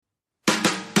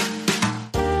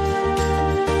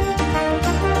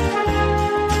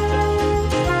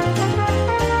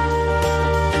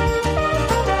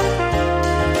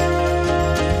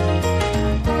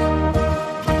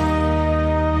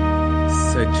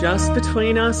Just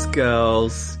Between Us,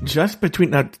 girls. Just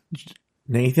between now,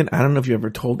 Nathan, I don't know if you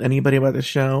ever told anybody about this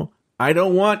show.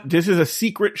 This is a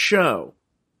secret show.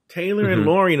 Taylor and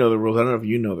Lori know the rules. I don't know if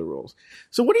you know the rules.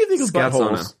 So what do you think of Scouts buttholes?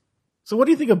 honor. So what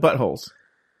do you think of buttholes?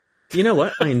 You know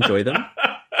what? I enjoy them.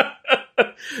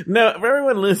 Now, for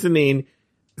everyone listening,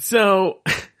 so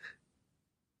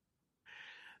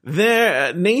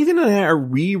Nathan and I are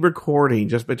re-recording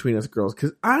Just Between Us Girls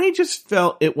because I just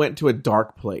felt it went to a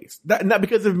dark place. Not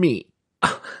because of me.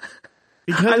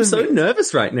 I'm so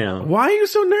nervous right now. Why are you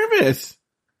so nervous?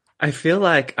 I feel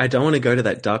like I don't want to go to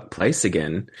that dark place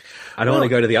again. I don't want to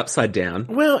go to the upside down.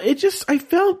 Well, I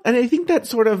felt, and I think that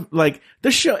sort of like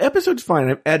the episode's fine.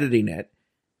 I'm editing it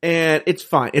and it's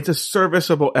fine. It's a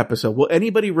serviceable episode. Will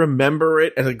anybody remember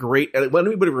it as will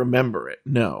anybody remember it?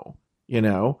 No,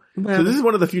 Well, so this is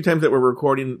one of the few times that we're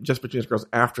recording Just Between Us Girls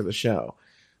after the show,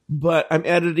 but I'm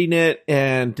editing it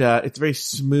and, it's a very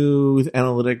smooth,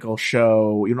 analytical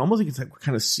show. Almost like it's like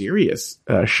kind of serious,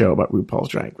 show about RuPaul's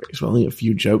Drag Race. With only a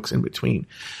few jokes in between.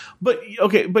 But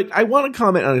I want to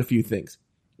comment on a few things.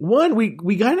 One,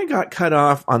 we kind of got cut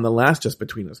off on the last Just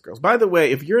Between Us Girls. By the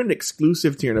way, if you're an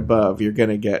exclusive tier and above, you're going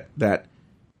to get that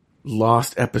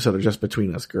lost episode of Just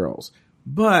Between Us Girls.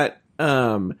 But,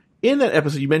 in that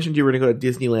episode, you mentioned you were going to go to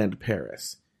Disneyland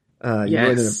Paris.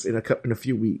 Yes. In a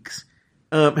few weeks.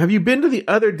 Have you been to the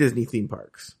other Disney theme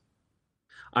parks?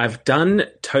 I've done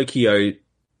Tokyo,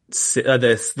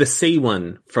 the sea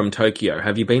one from Tokyo.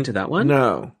 Have you been to that one?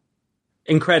 No.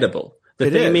 Incredible. The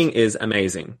theming is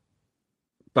amazing.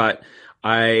 But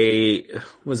I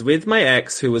was with my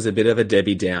ex who was a bit of a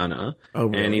Debbie Downer. Oh,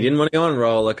 really? And he didn't want to go on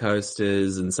roller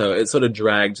coasters. And so it sort of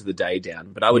dragged the day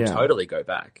down. But I would totally go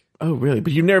back. Oh, really?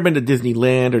 But you've never been to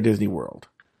Disneyland or Disney World?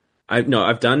 I've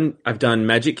done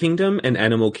Magic Kingdom and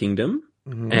Animal Kingdom.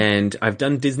 Mm-hmm. And I've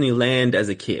done Disneyland as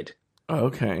a kid. Oh,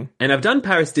 okay. And I've done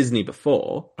Paris Disney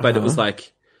before, but it was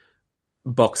like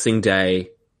Boxing Day,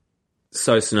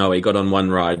 so snowy, got on one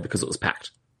ride because it was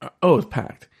packed. It was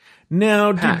packed.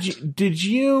 Now, do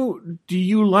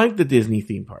you like the Disney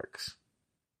theme parks?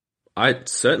 I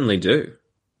certainly do.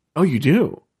 Oh, you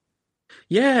do?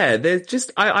 Yeah, there's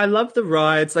just, I love the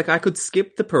rides. Like, I could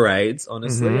skip the parades,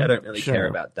 honestly. Mm-hmm. I don't really care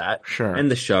about that. Sure.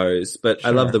 And the shows, but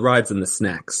I love the rides and the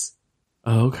snacks.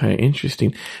 Okay,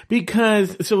 interesting.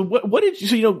 Because,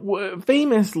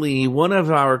 famously, one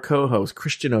of our co-hosts,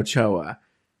 Christian Ochoa,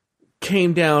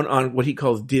 came down on what he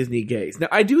calls Disney gays. Now,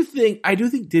 I do think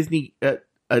Disney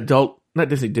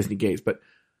Disney gays, but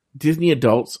Disney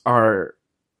adults are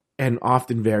and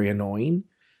often very annoying.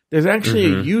 There's actually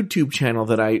a YouTube channel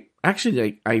that I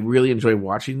really enjoy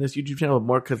watching this YouTube channel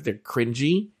more because they're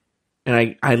cringy,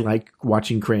 and I like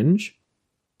watching cringe.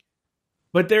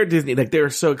 But they're Disney, like they're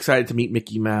so excited to meet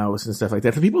Mickey Mouse and stuff like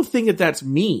that. So people think that that's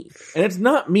me, and it's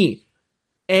not me.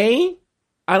 I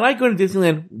like going to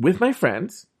Disneyland with my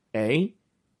friends. It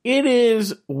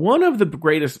is one of the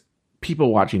greatest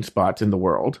people watching spots in the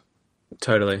world.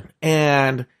 Totally.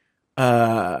 And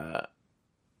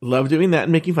love doing that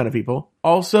and making fun of people.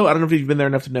 Also, I don't know if you've been there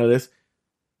enough to know this.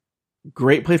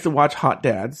 Great place to watch hot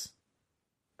dads.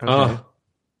 Okay. Oh.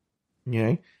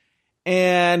 Yeah.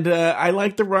 And I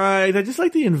like the ride. I just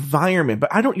like the environment.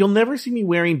 But you'll never see me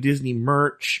wearing Disney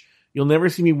merch. You'll never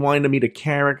see me wanting to meet a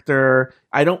character.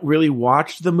 I don't really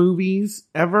watch the movies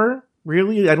ever.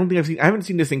 Really? I haven't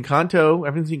seen this Encanto. I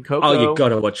haven't seen Coco. Oh, you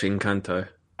gotta watch Encanto.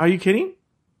 Are you kidding?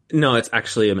 No, it's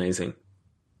actually amazing.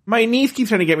 My niece keeps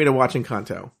trying to get me to watch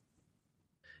Encanto.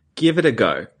 Give it a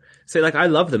go. See, like, I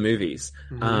love the movies.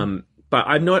 But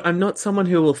I'm not someone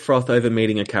who will froth over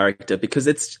meeting a character because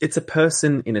it's a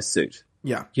person in a suit.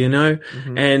 Yeah.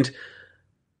 And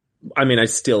I mean, I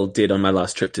still did on my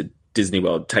last trip to Disney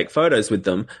World take photos with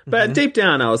them, but deep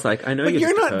down I was like, I know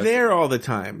you're not there all the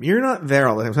time. You're not there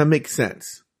all the time. So that makes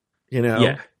sense.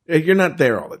 Yeah. You're not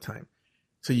there all the time.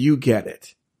 So you get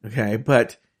it. Okay.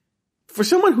 But for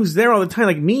someone who's there all the time,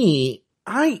 like me,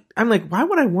 I'm like, why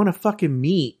would I want to fucking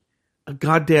meet a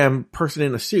goddamn person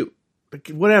in a suit? Like,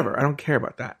 whatever. I don't care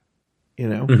about that.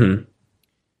 Yeah.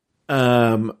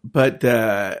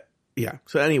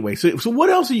 So anyway, so what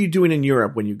else are you doing in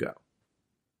Europe when you go?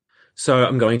 So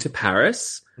I'm going to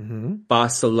Paris,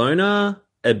 Barcelona,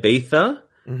 Ibiza,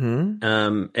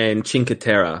 and Cinque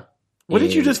Terre. What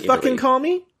did you just fucking call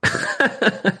me?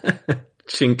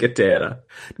 Cinque Terre.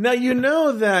 Now, you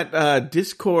know that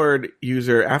Discord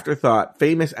user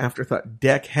famous Afterthought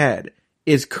Deckhead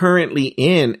is currently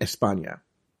in España.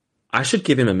 I should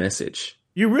give him a message.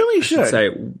 You really should. Say,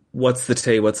 what's the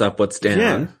tea? What's up? What's down?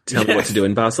 Yeah. Tell me what to do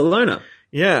in Barcelona.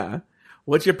 Yeah.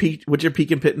 What's your peak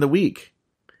and pit in the week?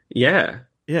 Yeah.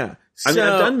 Yeah. I mean,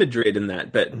 I've done Madrid and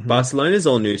that, but Barcelona is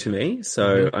all new to me,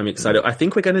 so I'm excited. I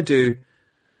think we're going to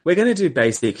do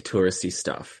basic touristy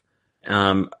stuff.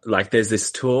 Like there's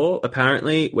this tour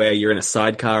apparently where you're in a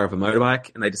sidecar of a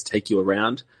motorbike and they just take you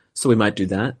around. So we might do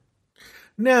that.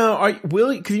 Now,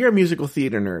 because you're a musical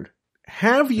theater nerd,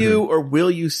 have you or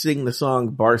will you sing the song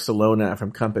Barcelona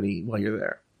from Company while you're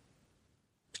there?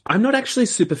 I'm not actually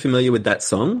super familiar with that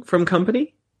song from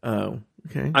Company. Oh,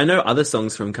 okay. I know other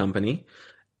songs from Company.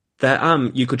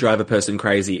 That You Could Drive a Person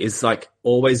Crazy is like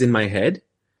always in my head.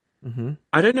 Mm-hmm.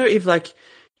 I don't know if like,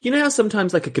 you know how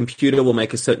sometimes like a computer will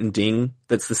make a certain ding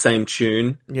that's the same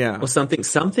tune? Yeah. Or something.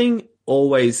 Something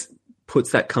always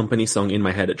puts that Company song in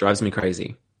my head. It drives me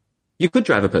crazy. You could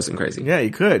drive a person crazy. Yeah, you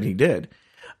could. He did.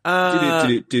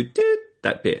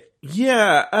 That bit.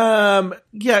 Yeah.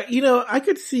 Yeah, you know, I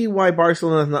could see why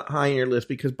Barcelona's not high on your list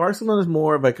because Barcelona's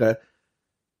more of like a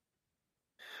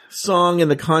song in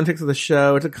the context of the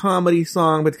show. It's a comedy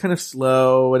song, but it's kind of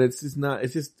slow and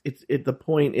the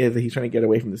point is that he's trying to get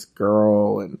away from this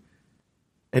girl and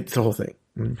it's the whole thing.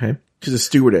 Okay. She's a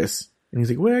stewardess and he's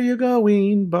like, "Where are you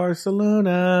going?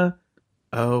 Barcelona."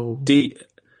 Oh.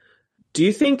 Do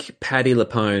you think Patti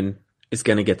LuPone is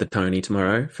going to get the Tony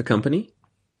tomorrow for Company?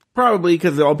 Probably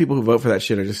because all people who vote for that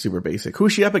shit are just super basic.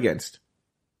 Who's she up against?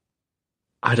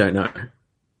 I don't know.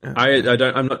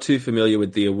 I'm not too familiar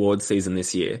with the award season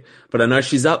this year, but I know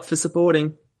she's up for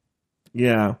supporting.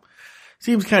 Yeah.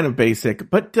 Seems kind of basic,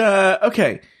 but,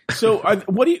 okay. So are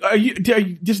you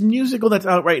this musical that's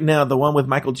out right now, the one with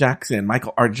Michael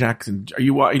R. Jackson. Are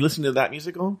you listening to that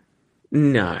musical?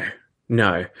 No.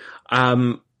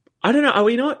 I don't know. Are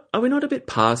we not a bit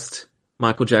past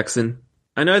Michael Jackson?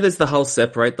 I know there's the whole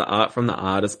separate the art from the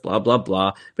artist, blah, blah,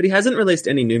 blah, but he hasn't released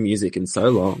any new music in so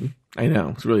long. I know.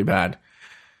 It's really bad.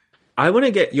 I want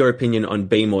to get your opinion on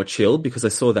Be More Chill because I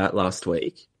saw that last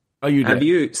week. Oh, you did? Have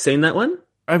you seen that one?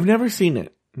 I've never seen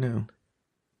it. No.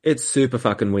 It's super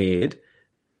fucking weird.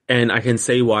 And I can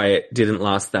see why it didn't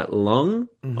last that long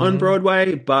on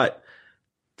Broadway, but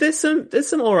there's some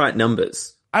all right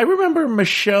numbers. I remember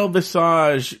Michelle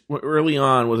Visage early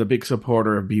on was a big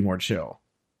supporter of Be More Chill.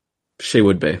 She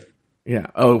would be. Yeah.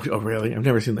 Oh, really? I've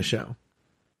never seen the show.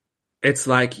 It's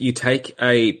like you take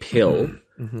a pill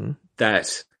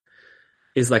that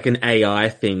is like an AI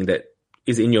thing that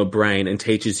is in your brain and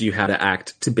teaches you how to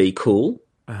act to be cool.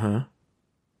 Uh-huh.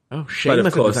 Oh, Shay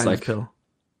must have designed this pill.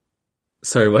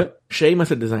 Sorry, what? Shay must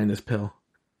have designed this pill.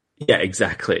 Yeah,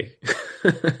 exactly.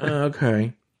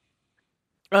 Okay.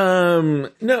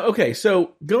 No, okay,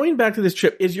 so going back to this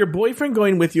trip, is your boyfriend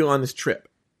going with you on this trip?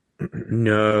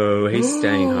 No, he's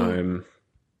staying home.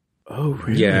 Oh,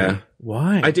 really? Yeah.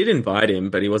 Why? I did invite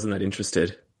him, but he wasn't that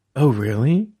interested. Oh,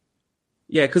 really?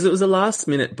 Yeah, because it was a last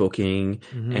minute booking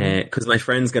and because my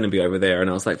friend's going to be over there and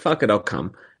I was like, fuck it, I'll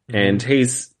come. And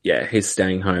he's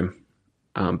staying home.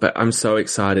 But I'm so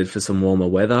excited for some warmer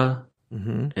weather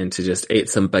and to just eat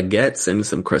some baguettes and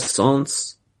some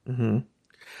croissants.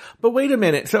 But wait a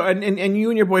minute. So, and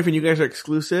you and your boyfriend, you guys are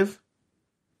exclusive?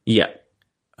 Yeah.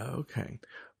 Okay.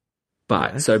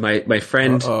 But so my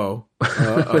friend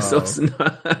was also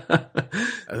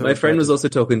my friend was also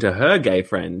talking to her gay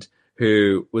friend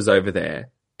who was over there,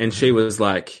 and she was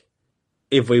like,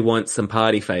 "If we want some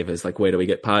party favors, like where do we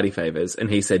get party favors?" And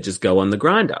he said, "Just go on the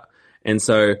Grindr." And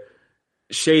so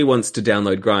she wants to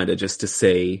download Grindr just to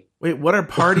see. Wait, what are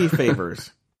party favors?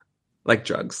 Like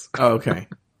drugs. Oh, okay.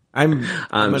 I'm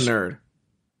a nerd.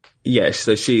 Yeah,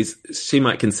 so she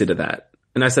might consider that.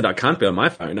 And I said, I can't be on my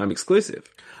phone. I'm exclusive.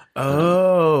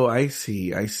 Oh, I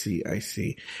see.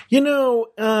 You know,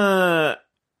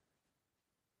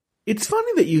 it's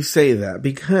funny that you say that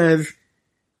because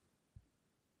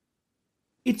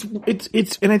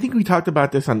it's, and I think we talked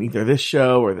about this on either this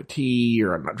show or the T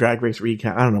or on Drag Race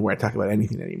Recap. I don't know where I talk about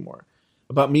anything anymore.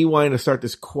 About me wanting to start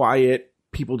this quiet,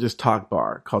 people just talk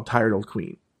bar called Tired Old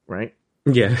Queen, right?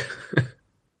 Yeah.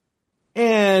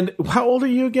 And how old are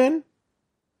you again?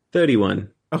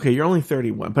 31. Okay, you're only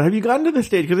 31. But have you gotten to the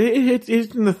stage, because it's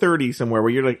in the 30s somewhere,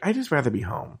 where you're like, I'd just rather be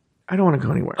home. I don't want to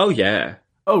go anywhere. Oh, yeah.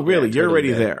 Oh, really? Yeah, you're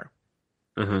totally already there.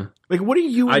 Uh-huh. Like, what do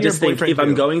you and I your just think boyfriend if do?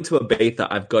 I'm going to Ibiza,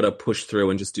 I've got to push through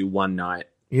and just do one night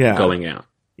going out.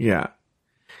 Yeah.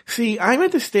 See, I'm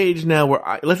at the stage now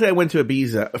where, let's say I went to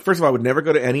Ibiza. First of all, I would never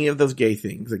go to any of those gay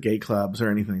things, the gay clubs or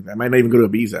anything like that. I might not even go to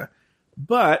Ibiza.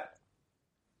 But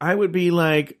I would be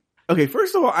like, okay,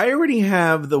 first of all, I already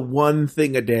have the one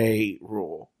thing a day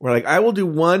rule. Where like, I will do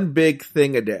one big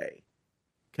thing a day.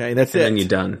 Okay, that's it. And then you're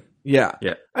done. Yeah.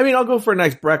 Yeah. I mean, I'll go for a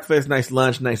nice breakfast, nice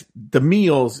lunch, the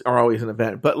meals are always an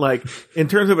event. But like, in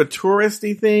terms of a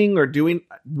touristy thing or doing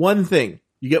one thing,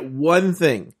 you get one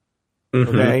thing.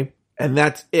 Okay? And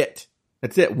that's it.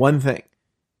 That's it. One thing.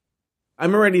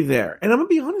 I'm already there. And I'm going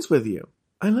to be honest with you.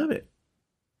 I love it.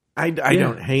 I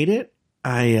don't hate it.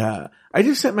 I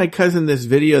just sent my cousin this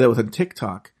video that was on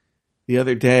TikTok the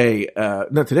other day.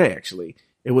 Not today, actually.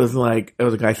 It was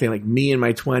a guy saying like, me in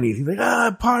my 20s. He's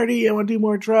like, party. I want to do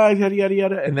more drugs, yada, yada,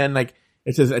 yada. And then like,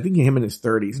 it says, I think him in his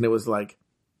 30s. And it was like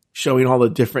showing all the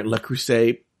different Le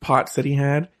Creuset pots that he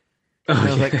had. And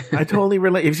I was like, I totally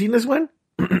relate. Have you seen this one?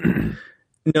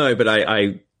 No, but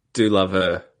I do love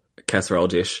a casserole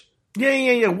dish.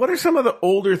 Yeah. What are some of the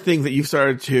older things that you've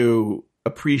started to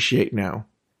appreciate now?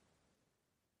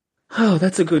 Oh,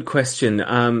 that's a good question.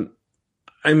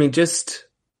 I mean, just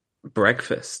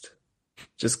breakfast.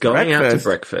 Just going out to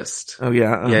breakfast. Oh,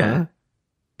 yeah. Uh-huh. Yeah.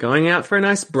 Going out for a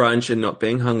nice brunch and not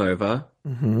being hungover.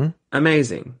 Mm-hmm.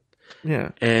 Amazing.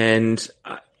 Yeah. And,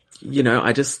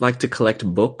 I just like to collect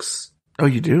books. Oh,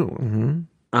 you do? Mm-hmm.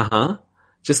 Uh-huh.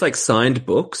 Just like signed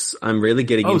books. I'm really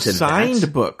getting into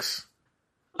signed books.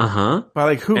 Uh-huh. By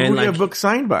like who do you have books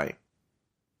signed by?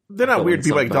 They're not weird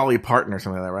people like Dolly Parton or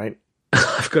something like that, right?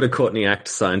 I've got a Courtney Act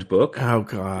signed book. Oh,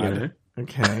 God.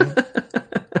 Okay.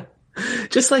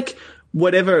 Just like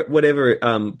whatever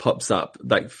pops up.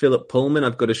 Like Philip Pullman,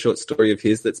 I've got a short story of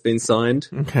his that's been signed.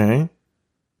 Okay.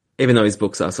 Even though his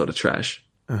books are sort of trash.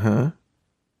 Uh-huh.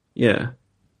 Yeah.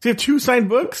 Do you have 2 signed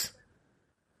books?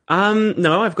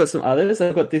 No, I've got some others.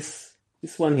 I've got this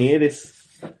one here, this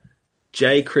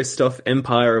J. Christoph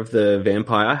Empire of the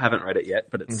Vampire. I haven't read it yet,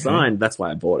 but it's signed. That's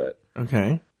why I bought it.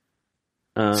 Okay.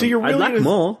 So you're really I'd like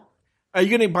more. Are you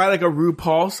going to buy like a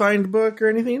RuPaul signed book or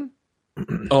anything?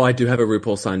 Oh, I do have a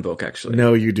RuPaul signed book, actually.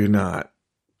 No, you do not.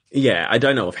 Yeah, I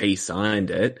don't know if he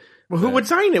signed it. Well, who would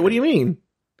sign it? What do you mean?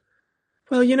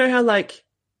 Well, you know how like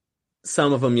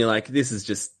some of them you're like, this is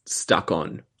just stuck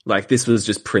on. Like this was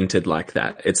just printed like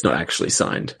that. It's not actually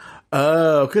signed.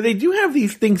 Oh, because they do have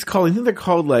these things called, I think they're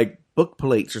called like book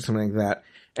plates or something like that.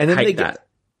 And then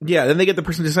then they get the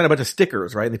person to sign a bunch of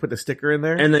stickers, right? And they put the sticker in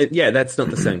there. And that's not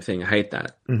the same thing. I hate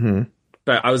that. Mm-hmm.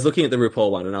 But I was looking at the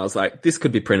RuPaul one and I was like, this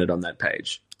could be printed on that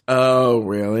page. Oh,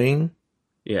 really?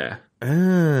 Yeah.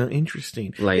 Oh,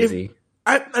 interesting. Lazy.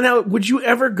 Now, would you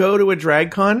ever go to a drag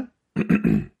con?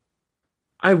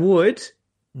 I would.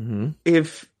 Mm-hmm.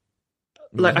 If,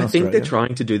 like, I think they're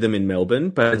trying to do them in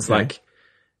Melbourne, but it's like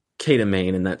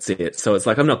ketamine and that's it. So it's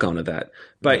like, I'm not going to that.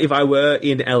 But if I were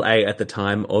in LA at the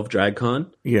time of DragCon,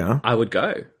 I would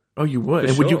go. Oh, you would?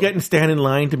 And would you get and stand in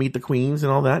line to meet the queens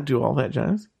and all that? Do all that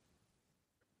jazz?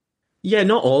 Yeah,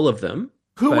 not all of them.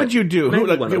 Who would you do?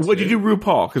 Would you do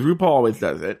RuPaul? Because RuPaul always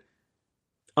does it.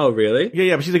 Oh, really?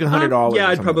 Yeah, but she's like $100. Yeah,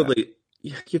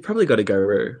 you've probably got to go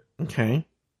Ru. Okay.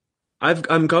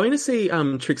 I'm going to see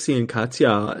Trixie and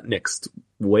Katya next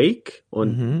week or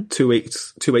 2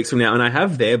 weeks from now, and I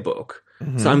have their book.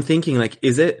 Mm-hmm. So I'm thinking, like,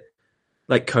 is it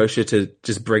like kosher to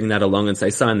just bring that along and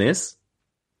say, sign this?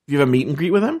 Do you have a meet and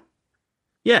greet with them?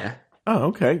 Yeah. Oh,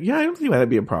 okay. Yeah, I don't see why that'd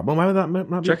be a problem. Why would that not be?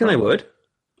 Do you reckon they would?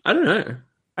 I don't know.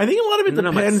 I think a lot of it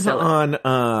depends on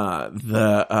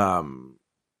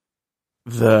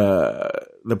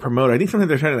the promoter. I think sometimes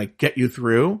they're trying to like get you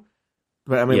through,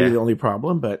 but that might be the only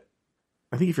problem. But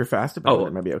I think if you're fast about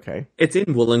it might be okay. It's in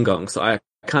Wollongong, so I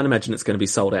can't imagine it's going to be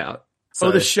sold out.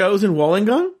 So, the show's in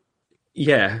Wollongong?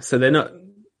 Yeah, so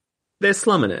they're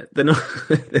slumming it. They're not.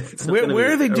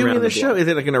 Where are they doing the show? Is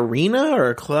it like an arena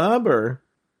or a club or?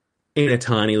 In a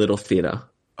tiny little theater.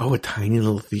 Oh, a tiny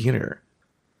little theater.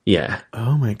 Yeah.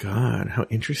 Oh my God, how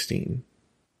interesting.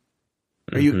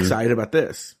 Are you excited about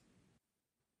this?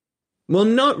 Well,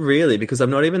 not really, because I'm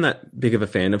not even that big of a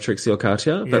fan of Trixie or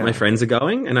Katya, but my friends are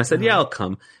going, and I said, I'll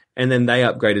come. And then they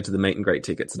upgraded to the meet and greet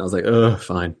tickets, and I was like, oh,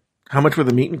 fine. How much were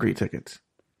the meet and greet tickets?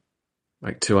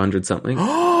 Like 200 something.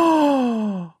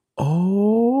 Oh.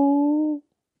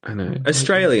 I know.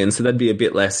 Australian, so that'd be a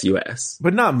bit less US.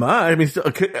 But not much. I mean,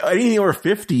 anything over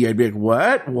 50, I'd be like,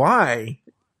 what? Why?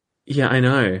 Yeah, I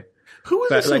know. Who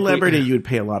is a celebrity you would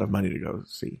pay a lot of money to go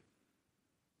see?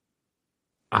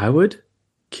 I would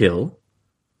kill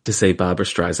to see Barbara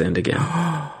Streisand again.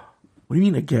 What do you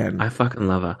mean again? I fucking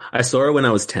love her. I saw her when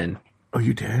I was 10. Oh,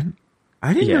 you did?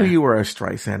 I didn't know you were a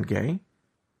Streisand gay.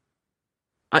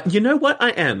 You know what? I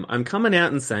am. I'm coming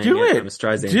out and saying I'm a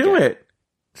Streisand gay. Do it.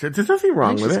 There's nothing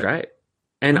wrong with it. She's great.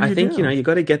 And I think, you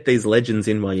got to get these legends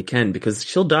in while you can, because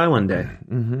she'll die one day.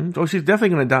 Mm-hmm. Oh, she's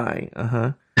definitely going to die.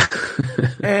 Uh-huh.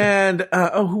 And,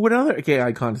 what other gay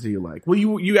icons do you like? Well,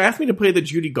 you asked me to play the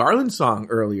Judy Garland song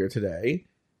earlier today.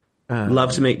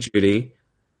 Love to meet Judy.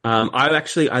 I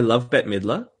love Bette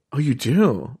Midler. Oh, you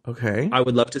do? Okay. I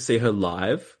would love to see her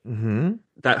live. Mm-hmm.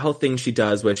 That whole thing she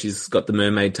does where she's got the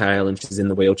mermaid tail and she's in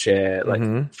the wheelchair.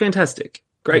 Like, fantastic.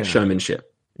 Great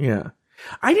showmanship. Yeah.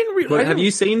 I didn't have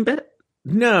you seen Bet?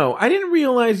 No, I didn't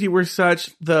realize you were such,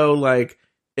 though, like,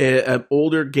 an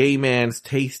older gay man's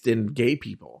taste in gay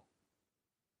people.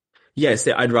 Yes,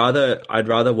 yeah, I'd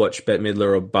rather watch Bette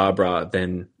Midler or Barbara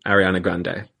than Ariana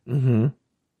Grande. Mm-hmm.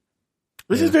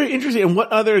 This is very interesting. And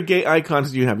what other gay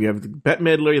icons do you have? You have the Bette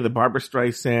Midler, the Barbara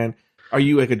Streisand. Are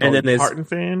you like a Dolly Parton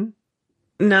fan?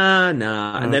 Nah.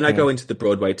 And then I go into the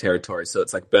Broadway territory, so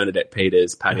it's like Bernadette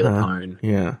Peters, Patti LuPone.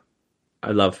 Yeah.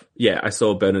 I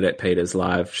saw Bernadette Peters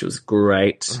live. She was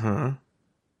great. Uh-huh.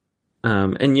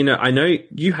 And I know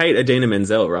you hate Idina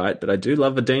Menzel, right? But I do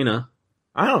love Idina.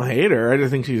 I don't hate her. I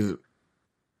just think she's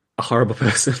a horrible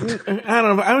person. I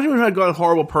don't know. I don't even know how to go with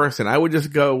horrible person. I would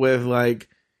just go with like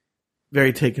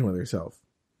very taken with herself.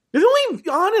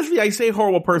 Honestly, I say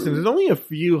horrible person. There's only a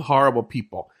few horrible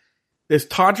people. There's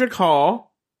Todrick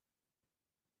Hall,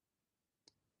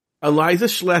 Eliza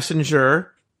Schlesinger.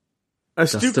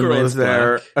 Astute Girl is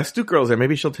there. Astute Girl is there.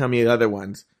 Maybe she'll tell me the other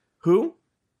ones. Who?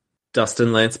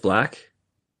 Dustin Lance Black.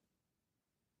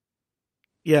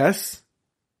 Yes.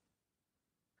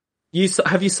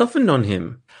 Have you softened on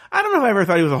him? I don't know if I ever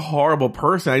thought he was a horrible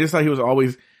person. I just thought he was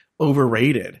always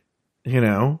overrated.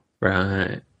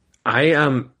 Right.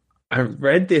 I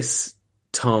read this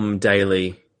Tom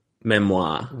Daley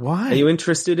memoir. Why? Are you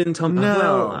interested in Tom?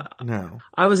 No.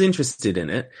 I was interested in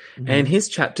it, and his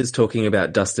chapter's talking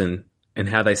about Dustin and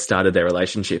how they started their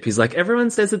relationship. He's like,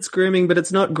 everyone says it's grooming, but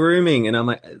it's not grooming. And I'm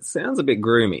like, it sounds a bit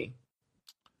groomy.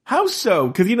 How so?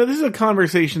 Because, this is a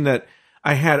conversation that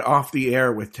I had off the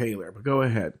air with Taylor, but go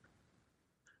ahead.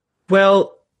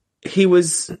 Well, I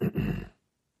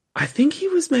think he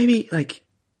was maybe like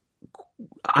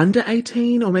under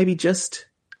 18 or maybe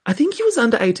I think he was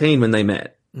under 18 when they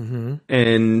met. Mm-hmm.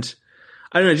 And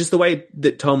I don't know, just the way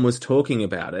that Tom was talking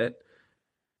about it,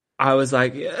 I was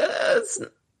like, there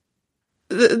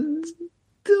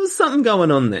was something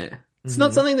going on there. It's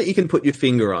not something that you can put your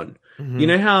finger on. Mm-hmm. You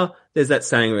know how there's that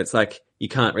saying where it's like, you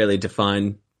can't really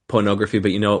define pornography,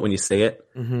 but you know it when you see it?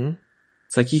 Mm-hmm.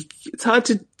 It's like, it's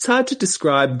hard to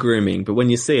describe grooming, but when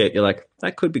you see it, you're like,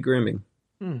 that could be grooming.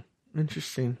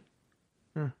 Interesting.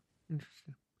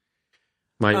 Interesting.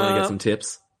 Might you want to get some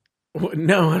tips?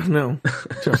 No, I don't know.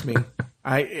 Trust me.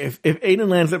 If Aiden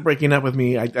lands up breaking up with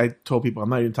me, I told people I'm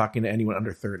not even talking to anyone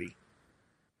under 30.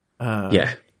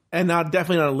 Yeah. And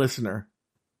definitely not a listener.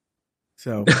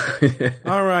 So,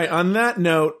 all right. On that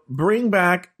note, bring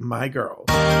back my girls.